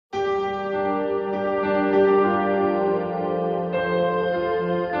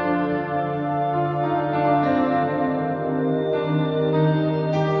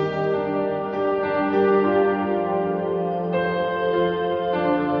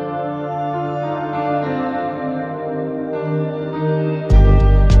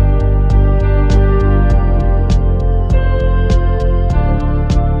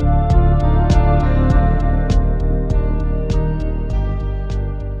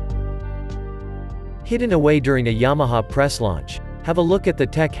Hidden away during a Yamaha press launch. Have a look at the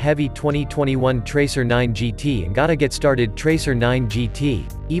tech-heavy 2021 Tracer 9 GT and gotta get started. Tracer 9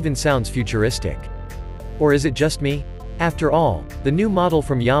 GT even sounds futuristic. Or is it just me? After all, the new model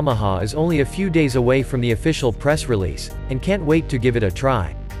from Yamaha is only a few days away from the official press release, and can't wait to give it a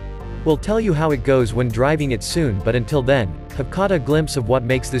try. We'll tell you how it goes when driving it soon, but until then, have caught a glimpse of what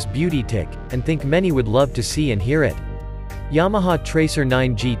makes this beauty tick, and think many would love to see and hear it. Yamaha Tracer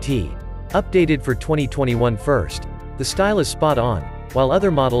 9 GT. Updated for 2021 first. The style is spot on. While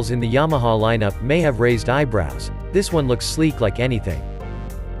other models in the Yamaha lineup may have raised eyebrows, this one looks sleek like anything.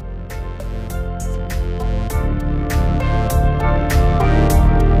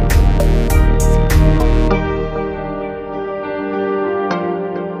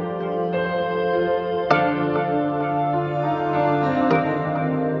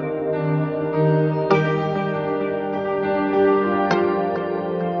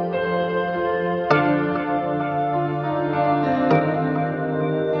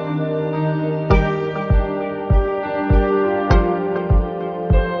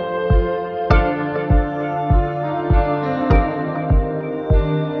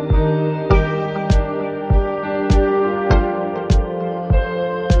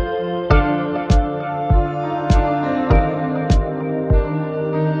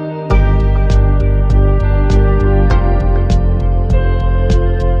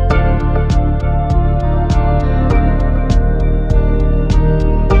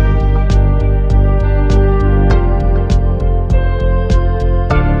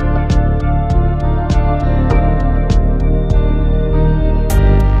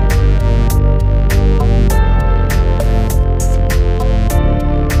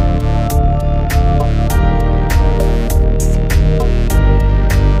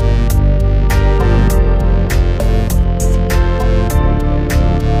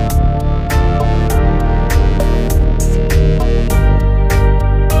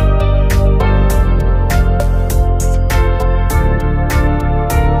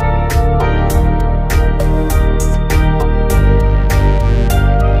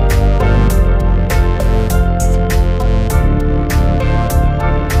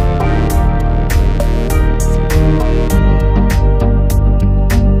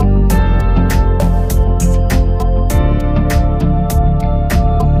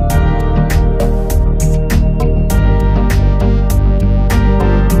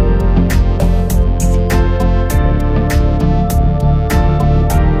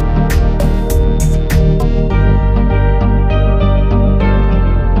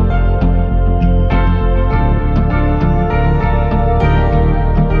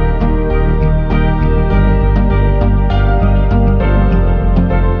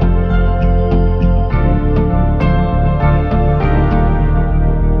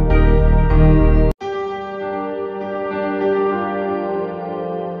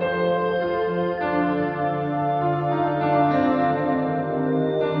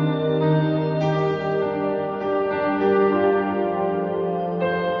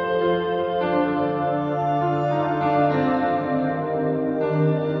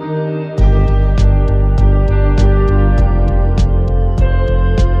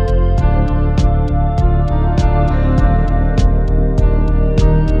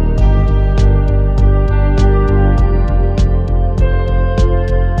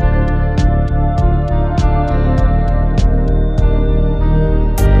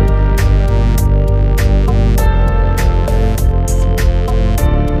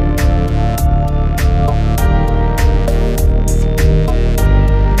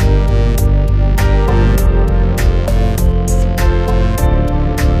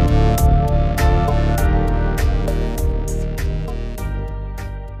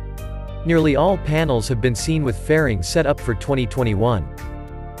 Nearly all panels have been seen with fairings set up for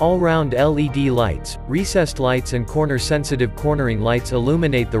 2021. All-round LED lights, recessed lights and corner-sensitive cornering lights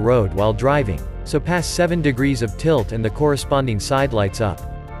illuminate the road while driving, so pass 7 degrees of tilt and the corresponding side lights up.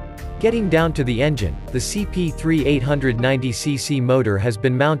 Getting down to the engine, the CP3 890cc motor has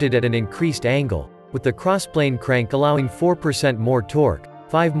been mounted at an increased angle, with the Crossplane crank allowing 4% more torque,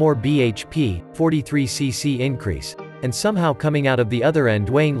 5 more bhp, 43cc increase, and somehow coming out of the other end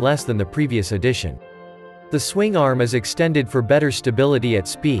weighing less than the previous edition. The swing arm is extended for better stability at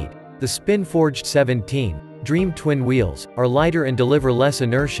speed. The spin-forged 17 Dream twin wheels are lighter and deliver less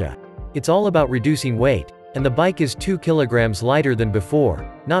inertia. It's all about reducing weight, and the bike is 2 kilograms lighter than before.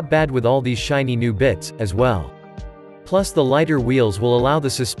 Not bad with all these shiny new bits, as well. Plus the lighter wheels will allow the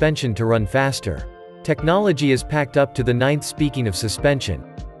suspension to run faster. Technology is packed up to the 9th. Speaking of suspension,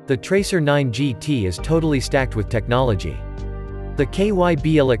 the Tracer 9 GT is totally stacked with technology. The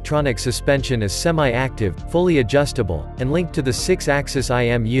KYB electronic suspension is semi-active, fully adjustable, and linked to the 6-axis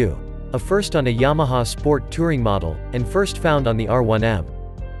IMU, a first on a Yamaha Sport touring model, and first found on the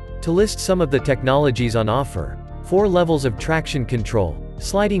R1M. To list some of the technologies on offer: 4 levels of traction control,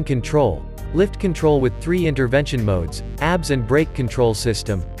 sliding control, lift control with 3 intervention modes, ABS and brake control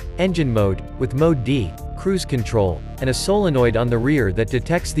system, engine mode, with mode D, cruise control, and a solenoid on the rear that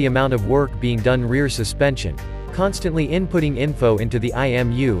detects the amount of work being done rear suspension, constantly inputting info into the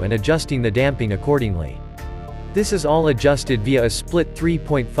IMU and adjusting the damping accordingly. This is all adjusted via a split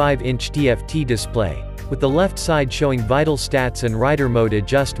 3.5-inch TFT display, with the left side showing vital stats and rider mode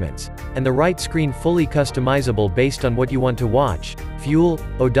adjustments, and the right screen fully customizable based on what you want to watch: fuel,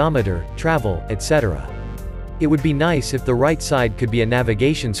 odometer, travel, etc. It would be nice if the right side could be a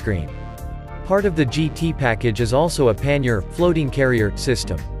navigation screen. Part of the GT package is also a pannier, floating carrier,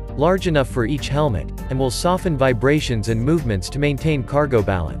 system, large enough for each helmet, and will soften vibrations and movements to maintain cargo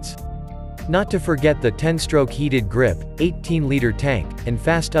balance. Not to forget the 10-stroke heated grip, 18-liter tank, and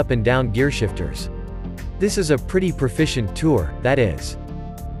fast up and down gear shifters. This is a pretty proficient tour, that is.